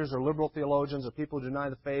New Agers or liberal theologians or people who deny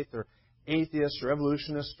the faith or atheists or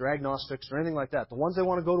evolutionists or agnostics or anything like that. The ones they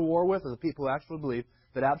want to go to war with are the people who actually believe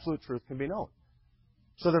that absolute truth can be known.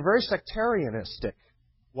 So they're very sectarianistic.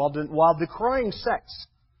 While decrying sects,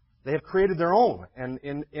 they have created their own. And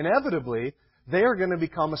inevitably, they are going to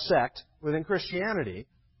become a sect within Christianity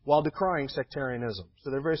while decrying sectarianism.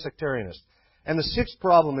 So they're very sectarianist. And the sixth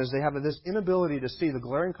problem is they have this inability to see the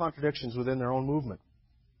glaring contradictions within their own movement.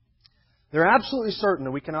 They're absolutely certain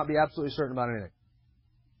that we cannot be absolutely certain about anything.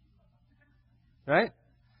 Right?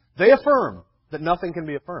 They affirm that nothing can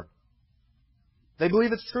be affirmed. They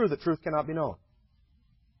believe it's true that truth cannot be known.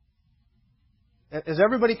 Is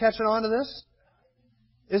everybody catching on to this?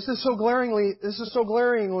 This is so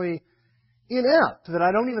glaringly inept that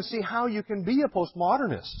I don't even see how you can be a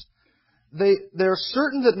postmodernist. They're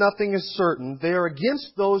certain that nothing is certain. They are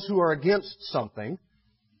against those who are against something.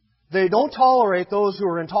 They don't tolerate those who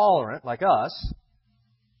are intolerant, like us.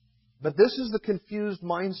 But this is the confused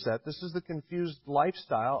mindset. This is the confused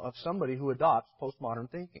lifestyle of somebody who adopts postmodern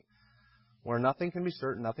thinking, where nothing can be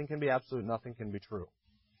certain, nothing can be absolute, nothing can be true.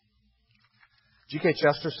 G.K.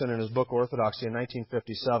 Chesterton, in his book Orthodoxy in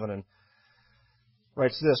 1957, and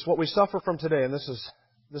writes this: what we suffer from today, and this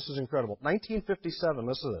is incredible. 1957,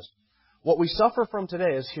 listen to this. What we suffer from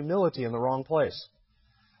today is humility in the wrong place.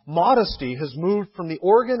 Modesty has moved from the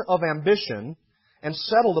organ of ambition and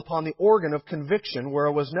settled upon the organ of conviction where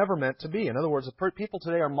it was never meant to be. In other words, people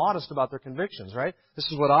today are modest about their convictions, right?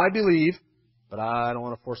 This is what I believe, but I don't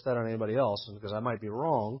want to force that on anybody else because I might be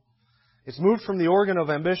wrong. It's moved from the organ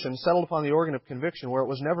of ambition, settled upon the organ of conviction where it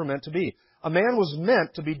was never meant to be. A man was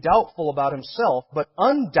meant to be doubtful about himself, but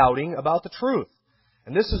undoubting about the truth.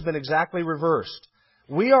 And this has been exactly reversed.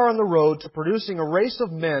 We are on the road to producing a race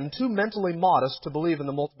of men too mentally modest to believe in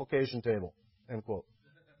the multiplication table. End quote.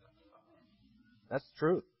 That's the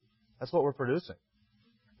truth. That's what we're producing.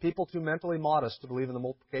 People too mentally modest to believe in the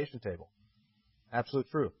multiplication table.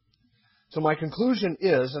 Absolute truth. So my conclusion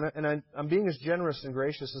is, and I'm being as generous and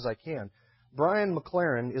gracious as I can, Brian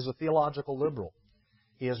McLaren is a theological liberal.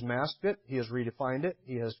 He has masked it. He has redefined it.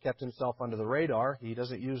 He has kept himself under the radar. He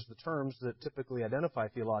doesn't use the terms that typically identify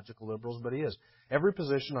theological liberals, but he is. Every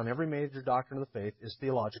position on every major doctrine of the faith is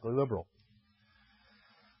theologically liberal.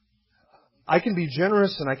 I can be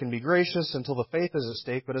generous and I can be gracious until the faith is at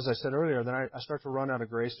stake, but as I said earlier, then I start to run out of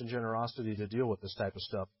grace and generosity to deal with this type of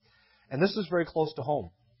stuff. And this is very close to home.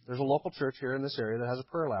 There's a local church here in this area that has a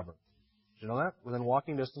prayer labyrinth. Did you know that? Within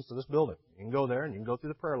walking distance of this building. You can go there and you can go through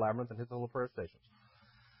the prayer labyrinth and hit the little prayer stations.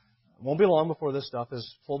 It won't be long before this stuff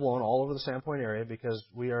is full-blown all over the Sandpoint area because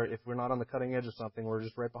if we're not on the cutting edge of something, we're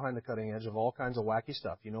just right behind the cutting edge of all kinds of wacky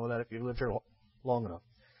stuff. You know that if you've lived here long enough.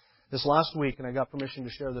 This last week, and I got permission to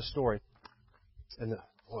share this story, and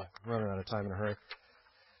boy, I'm running out of time in a hurry.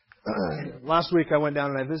 Last week I went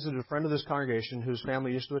down and I visited a friend of this congregation whose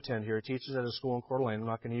family used to attend here. He teaches at a school in Coeur d'Alene. I'm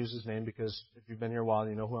not going to use his name because if you've been here a while,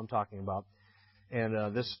 you know who I'm talking about.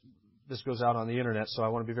 And this goes out on the internet, so I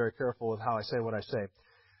want to be very careful with how I say what I say.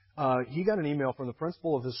 He got an email from the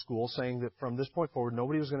principal of his school saying that from this point forward,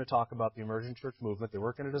 nobody was going to talk about the emergent church movement. They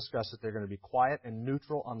weren't going to discuss it. They're going to be quiet and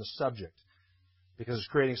neutral on the subject because it's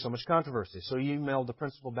creating so much controversy. So he emailed the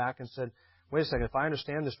principal back and said, wait a second, if I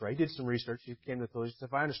understand this right, he did some research, he came to the conclusion,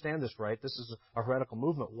 if I understand this right, this is a heretical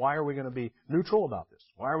movement, why are we going to be neutral about this?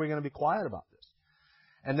 Why are we going to be quiet about this?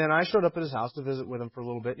 And then I showed up at his house to visit with him for a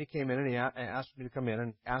little bit, and he came in and he asked me to come in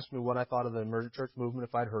and asked me what I thought of the emergent church movement,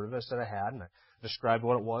 if I'd heard of it. I said I had, and I described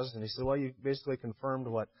what it was, and he said, well, you basically confirmed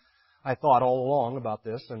what I thought all along about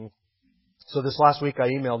this. And so this last week I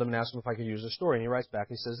emailed him and asked him if I could use his story, and he writes back,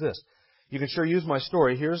 he says this: you can sure use my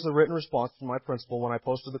story. Here's the written response from my principal when I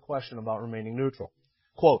posted the question about remaining neutral.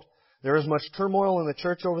 Quote, there is much turmoil in the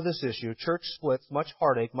church over this issue, church splits, much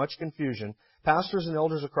heartache, much confusion. Pastors and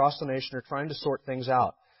elders across the nation are trying to sort things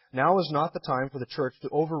out. Now is not the time for the church to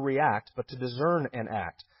overreact, but to discern and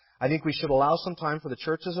act. I think we should allow some time for the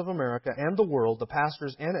churches of America and the world, the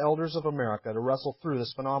pastors and elders of America, to wrestle through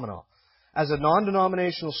this phenomenon. As a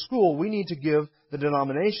non-denominational school, we need to give the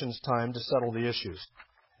denominations time to settle the issues.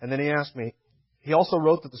 And then he asked me, he also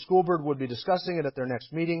wrote that the school board would be discussing it at their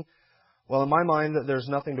next meeting. Well, in my mind, there's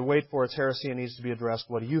nothing to wait for. It's heresy and needs to be addressed.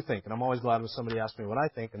 What do you think? And I'm always glad when somebody asks me what I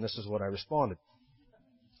think, and this is what I responded.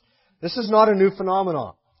 This is not a new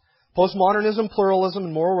phenomenon. Postmodernism, pluralism,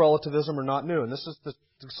 and moral relativism are not new. And this is to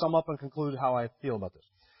sum up and conclude how I feel about this.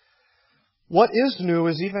 What is new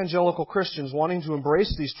is evangelical Christians wanting to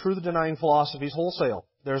embrace these truth-denying philosophies wholesale.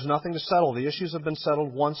 There's nothing to settle. The issues have been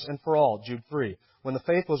settled once and for all. Jude 3. When the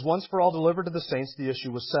faith was once for all delivered to the saints, the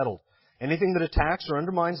issue was settled. Anything that attacks or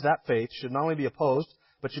undermines that faith should not only be opposed,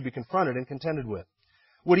 but should be confronted and contended with.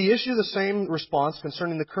 Would he issue the same response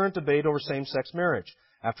concerning the current debate over same-sex marriage?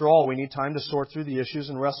 After all, we need time to sort through the issues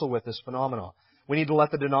and wrestle with this phenomenon. We need to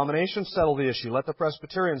let the denominations settle the issue. Let the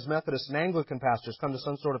Presbyterians, Methodists, and Anglican pastors come to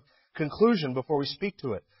some sort of conclusion before we speak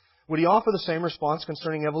to it. Would he offer the same response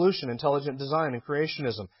concerning evolution, intelligent design, and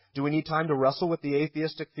creationism? Do we need time to wrestle with the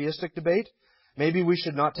atheistic-theistic debate? Maybe we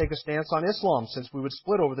should not take a stance on Islam, since we would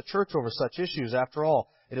split over the church over such issues. After all,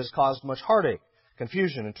 it has caused much heartache,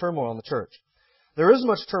 confusion, and turmoil in the church. There is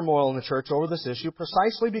much turmoil in the church over this issue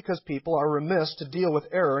precisely because people are remiss to deal with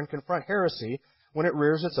error and confront heresy when it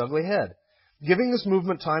rears its ugly head. Giving this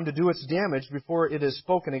movement time to do its damage before it is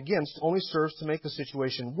spoken against only serves to make the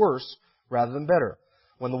situation worse rather than better.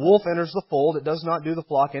 When the wolf enters the fold, it does not do the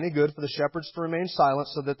flock any good for the shepherds to remain silent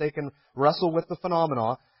so that they can wrestle with the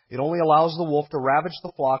phenomena. It only allows the wolf to ravage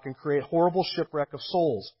the flock and create horrible shipwreck of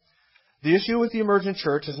souls. The issue with the emergent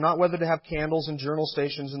church is not whether to have candles and journal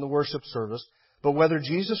stations in the worship service, but whether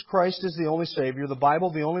Jesus Christ is the only Savior, the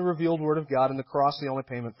Bible the only revealed Word of God, and the cross the only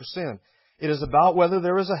payment for sin. It is about whether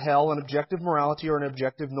there is a hell, an objective morality, or an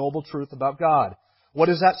objective noble truth about God. What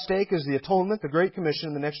is at stake is the atonement, the Great Commission,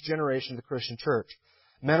 and the next generation of the Christian church.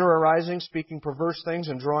 Men are arising, speaking perverse things,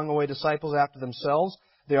 and drawing away disciples after themselves.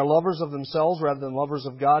 They are lovers of themselves rather than lovers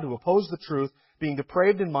of God, who oppose the truth, being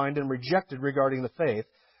depraved in mind and rejected regarding the faith.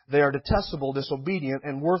 They are detestable, disobedient,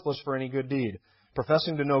 and worthless for any good deed.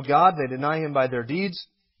 Professing to know God, they deny Him by their deeds.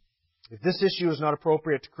 If this issue is not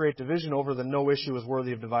appropriate to create division over, then no issue is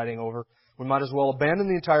worthy of dividing over. We might as well abandon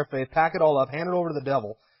the entire faith, pack it all up, hand it over to the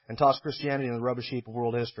devil, and toss Christianity in the rubbish heap of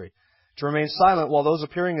world history. To remain silent while those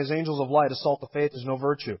appearing as angels of light assault the faith is no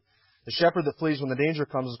virtue. The shepherd that flees when the danger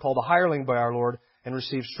comes is called a hireling by our Lord and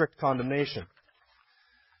receives strict condemnation.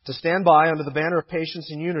 To stand by under the banner of patience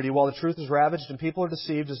and unity while the truth is ravaged and people are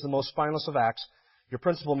deceived is the most spineless of acts. Your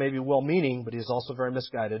principal may be well-meaning, but he is also very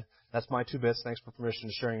misguided. That's my 2 bits. Thanks for permission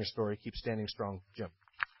to sharing your story. Keep standing strong, Jim.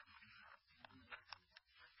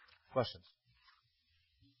 Questions?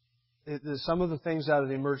 Some of the things out of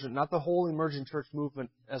the emergent, not the whole emergent church movement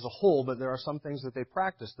as a whole, but there are some things that they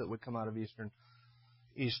practice that would come out of Eastern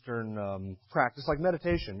practice, like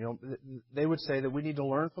meditation. You know, they would say that we need to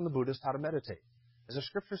learn from the Buddhists how to meditate. As the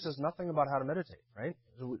Scripture says nothing about how to meditate, right?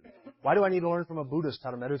 Why do I need to learn from a Buddhist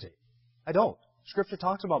how to meditate? I don't. Scripture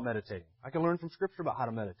talks about meditating. I can learn from Scripture about how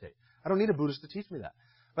to meditate. I don't need a Buddhist to teach me that.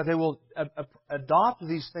 But they will adopt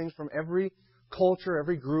these things from every culture,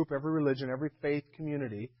 every group, every religion, every faith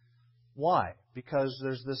community. Why? Because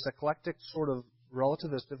there's this eclectic sort of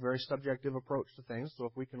relativistic, very subjective approach to things. So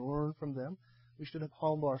if we can learn from them, we should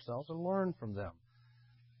humble ourselves and learn from them.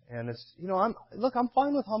 And it's, you know, I'm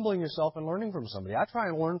fine with humbling yourself and learning from somebody.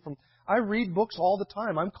 I read books all the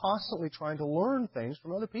time. I'm constantly trying to learn things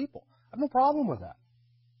from other people. I have no problem with that.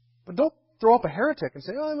 But don't throw up a heretic and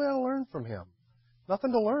say, oh, I'm going to learn from him.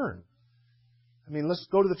 Nothing to learn. I mean, let's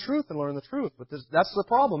go to the truth and learn the truth. But that's the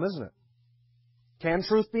problem, isn't it? Can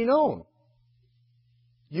truth be known?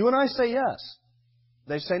 You and I say yes.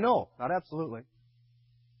 They say no, not absolutely.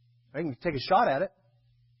 I can take a shot at it.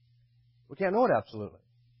 We can't know it absolutely.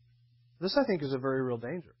 This, I think, is a very real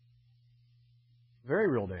danger. Very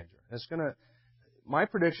real danger. My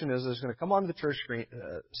prediction is it's going to come onto the church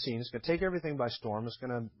scene. It's going to take everything by storm. It's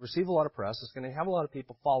going to receive a lot of press. It's going to have a lot of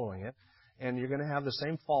people following it. And you're going to have the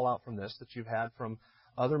same fallout from this that you've had from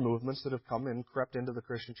other movements that have come and crept into the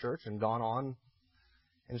Christian church and gone on.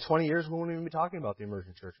 In 20 years, we won't even be talking about the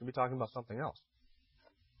emergent church. We'll be talking about something else.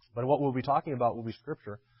 But what we'll be talking about will be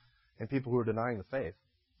Scripture and people who are denying the faith.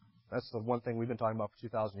 That's the one thing we've been talking about for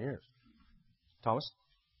 2,000 years. Thomas?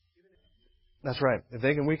 That's right. If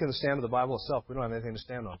they can weaken the stand of the Bible itself, we don't have anything to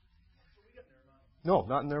stand on. No,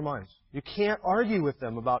 not in their minds. You can't argue with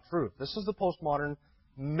them about truth. This is the postmodern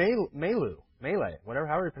Melee,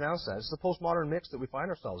 however you pronounce that. It's the postmodern mix that we find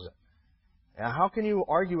ourselves in. And how can you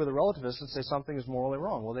argue with a relativist and say something is morally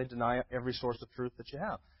wrong? Well, they deny every source of truth that you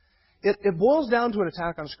have. It boils down to an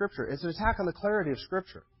attack on Scripture. It's an attack on the clarity of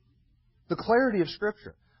Scripture. The clarity of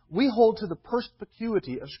Scripture. We hold to the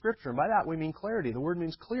perspicuity of Scripture, and by that we mean clarity. The word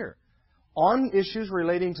means clear. On issues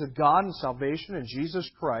relating to God and salvation and Jesus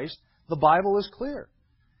Christ, the Bible is clear.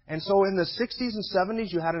 And so in the 60s and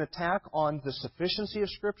 70s, you had an attack on the sufficiency of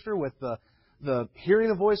Scripture with the hearing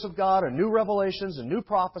the voice of God and new revelations and new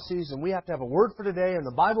prophecies, and we have to have a word for today, and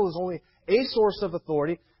the Bible is only a source of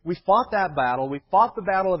authority. We fought that battle. We fought the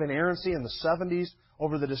battle of inerrancy in the 70s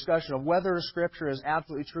over the discussion of whether Scripture is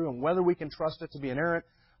absolutely true and whether we can trust it to be inerrant.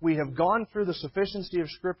 We have gone through the sufficiency of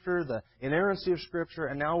Scripture, the inerrancy of Scripture,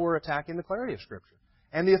 and now we're attacking the clarity of Scripture.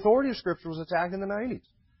 And the authority of Scripture was attacked in the 90s.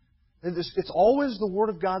 It's always the Word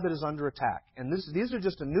of God that is under attack. And these are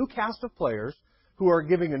just a new cast of players who are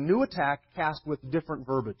giving a new attack cast with different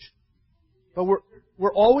verbiage. But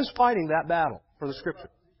we're always fighting that battle for the Scripture.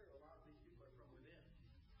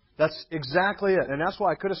 That's exactly it. And that's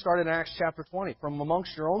why I could have started in Acts chapter 20. From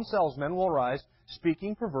amongst your own selves men will arise,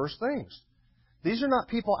 speaking perverse things. These are not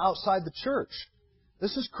people outside the church.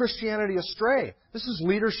 This is Christianity astray. This is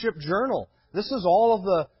Leadership Journal. This is all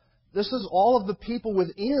of the people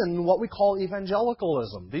within what we call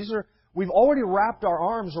evangelicalism. We've already wrapped our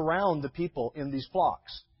arms around the people in these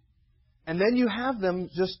flocks. And then you have them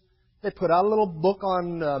they put out a little book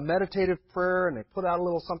on meditative prayer, and they put out a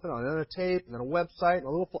little something on a tape, and then a website, and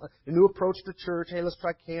a new approach to church. Hey, let's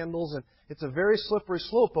try candles. And it's a very slippery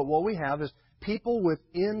slope, but what we have is people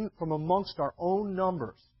from amongst our own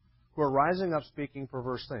numbers who are rising up speaking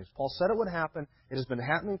perverse things. Paul said it would happen. It has been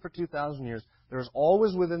happening for 2,000 years. There's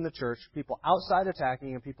always within the church people outside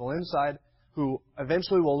attacking and people inside who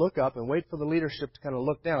eventually will look up and wait for the leadership to kind of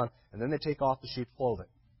look down, and then they take off the sheep's clothing.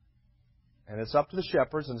 And it's up to the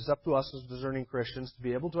shepherds and it's up to us as discerning Christians to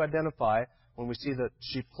be able to identify when we see the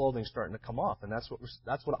sheep clothing starting to come off. And that's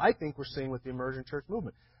what I think we're seeing with the emergent church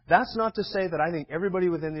movement. That's not to say that I think everybody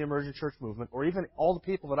within the emergent church movement, or even all the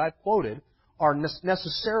people that I've quoted, are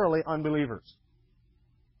necessarily unbelievers.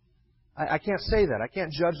 I can't say that. I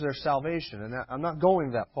can't judge their salvation, and I'm not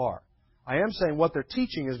going that far. I am saying what they're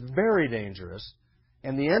teaching is very dangerous,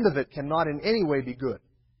 and the end of it cannot in any way be good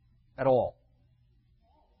at all.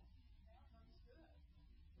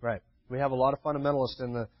 Right. We have a lot of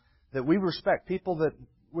fundamentalists that we respect, people that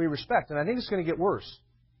we respect, and I think it's going to get worse.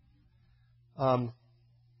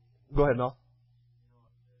 Go ahead, Mel.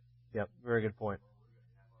 Yep, very good point.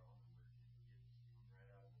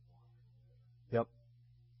 Yep.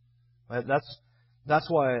 That's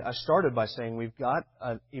why I started by saying we've got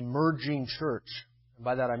an emerging church. And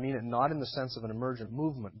by that I mean it not in the sense of an emergent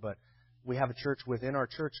movement, but we have a church within our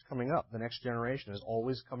church coming up. The next generation is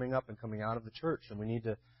always coming up and coming out of the church, and we need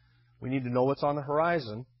to know what's on the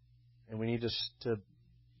horizon, and we need to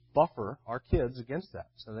buffer our kids against that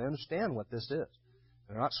so they understand what this is.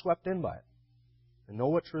 They're not swept in by it. They know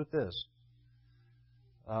what truth is.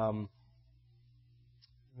 Any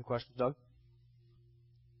questions, Doug?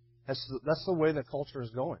 That's the way the culture is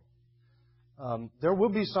going. There will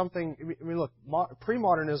be something. I mean, look,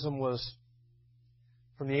 pre-modernism was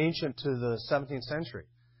from the ancient to the 17th century.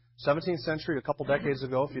 17th century, a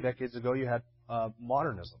few decades ago, you had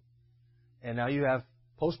modernism, and now you have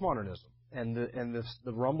postmodernism. And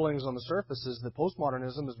the rumblings on the surface is that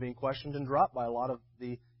postmodernism is being questioned and dropped by a lot of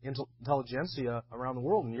the intelligentsia around the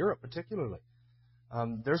world, in Europe particularly.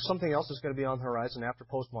 There's something else that's going to be on the horizon after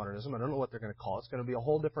postmodernism. I don't know what they're going to call it. It's going to be a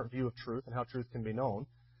whole different view of truth and how truth can be known.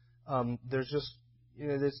 There's just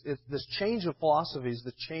this change of philosophies,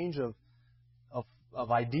 the change of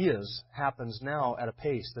ideas happens now at a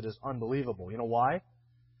pace that is unbelievable. You know why?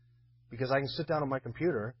 Because I can sit down on my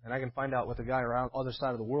computer and I can find out what the guy around the other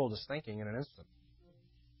side of the world is thinking in an instant.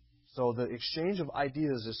 So the exchange of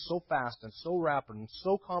ideas is so fast and so rapid and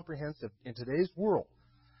so comprehensive in today's world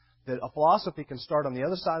that a philosophy can start on the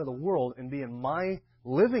other side of the world and be in my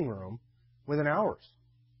living room within hours.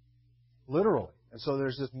 Literally. And so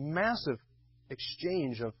there's this massive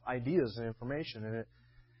exchange of ideas and information, and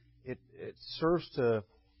it serves to...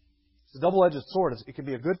 It's a double-edged sword. It can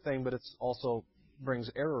be a good thing, but it's also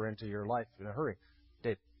brings error into your life in a hurry.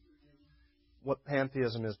 Dave, what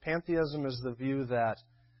pantheism is? Pantheism is the view that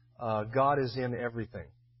God is in everything.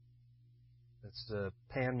 It's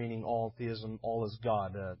pan meaning all, theism, all is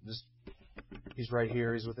God. He's right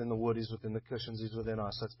here, He's within the wood, He's within the cushions, He's within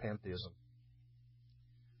us. That's pantheism.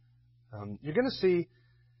 You're going to see,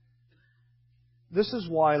 this is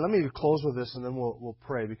why, let me close with this and then we'll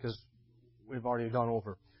pray because we've already gone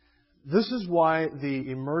over. This is why the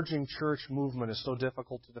emerging church movement is so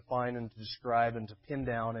difficult to define and to describe and to pin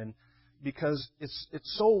down, and because it's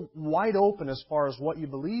so wide open as far as what you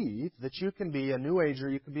believe that you can be a New Ager,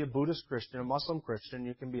 you can be a Buddhist Christian, a Muslim Christian,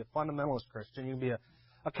 you can be a fundamentalist Christian, you can be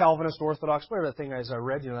a Calvinist, Orthodox, whatever that thing is I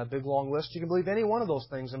read, that big long list. You can believe any one of those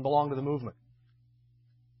things and belong to the movement.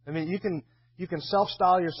 I mean, you can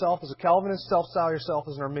self-style yourself as a Calvinist, self-style yourself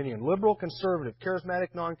as an Arminian, liberal, conservative,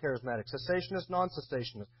 charismatic, non-charismatic, cessationist,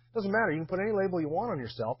 non-cessationist. Doesn't matter. You can put any label you want on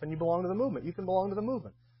yourself and you belong to the movement. You can belong to the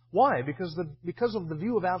movement. Why? Because of the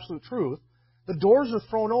view of absolute truth, the doors are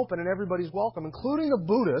thrown open and everybody's welcome, including the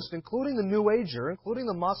Buddhist, including the New Ager, including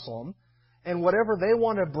the Muslim, and whatever they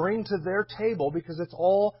want to bring to their table, because it's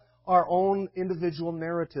all our own individual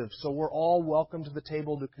narrative. So we're all welcome to the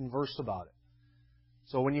table to converse about it.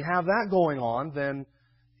 So when you have that going on, then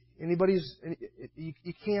you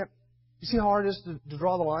can't, you see how hard it is to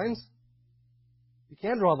draw the lines? You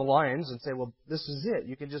can draw the lines and say, well, this is it.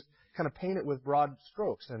 You can just kind of paint it with broad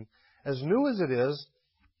strokes. And as new as it is,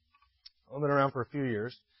 I've been around for a few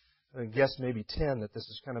years, I guess maybe 10, that this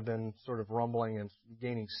has kind of been sort of rumbling and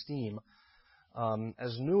gaining steam.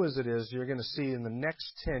 As new as it is, you're going to see in the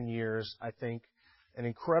next 10 years, I think, an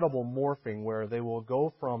incredible morphing where they will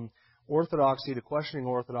go from orthodoxy to questioning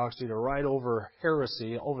orthodoxy to right over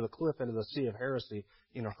heresy, over the cliff into the sea of heresy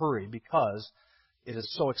in a hurry, because it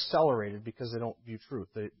is so accelerated, because they don't view truth.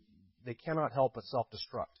 They cannot help but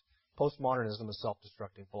self-destruct. Postmodernism is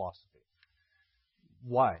self-destructing philosophy.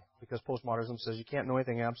 Why? Because postmodernism says you can't know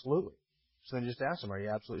anything absolutely. So then you just ask them, are you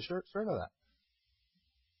absolutely certain of that?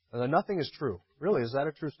 And then nothing is true. Really, is that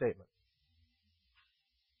a true statement?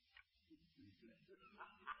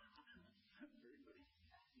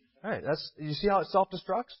 All right, you see how it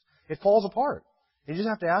self-destructs? It falls apart. You just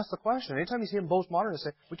have to ask the question. Anytime you see them postmodernists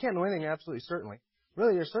say, we can't know anything absolutely certainly.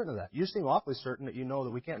 Really, you're certain of that. You seem awfully certain that you know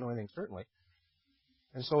that we can't know anything certainly.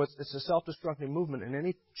 And so it's a self-destructing movement, and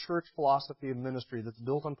any church philosophy and ministry that's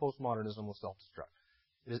built on postmodernism will self-destruct.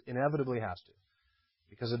 It inevitably has to,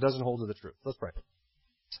 because it doesn't hold to the truth. Let's pray.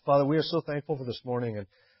 Father, we are so thankful for this morning, and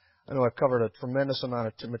I know I've covered a tremendous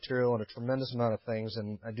amount of material and a tremendous amount of things,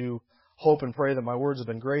 and I do hope and pray that my words have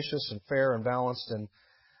been gracious and fair and balanced, and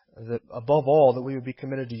that above all, that we would be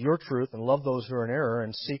committed to your truth and love those who are in error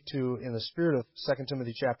and seek to, in the spirit of 2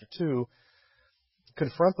 Timothy chapter 2,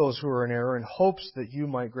 confront those who are in error in hopes that you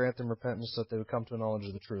might grant them repentance, that they would come to a knowledge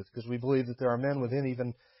of the truth. Because we believe that there are men within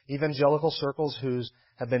even evangelical circles who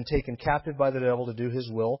have been taken captive by the devil to do his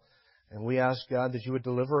will. And we ask, God, that you would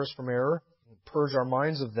deliver us from error, purge our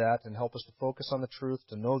minds of that, and help us to focus on the truth,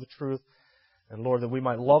 to know the truth. And Lord, that we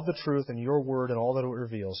might love the truth and your word and all that it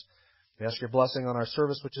reveals. We ask your blessing on our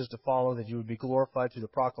service which is to follow, that you would be glorified through the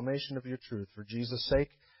proclamation of your truth. For Jesus' sake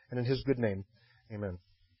and in his good name. Amen.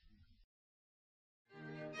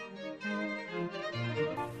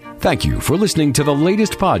 Thank you for listening to the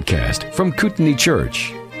latest podcast from Kootenai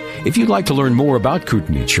Church. If you'd like to learn more about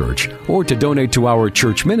Kootenai Church or to donate to our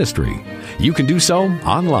church ministry, you can do so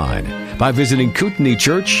online by visiting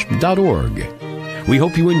kootenaichurch.org. We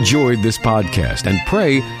hope you enjoyed this podcast and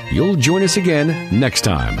pray you'll join us again next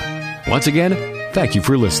time. Once again, thank you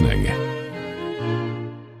for listening.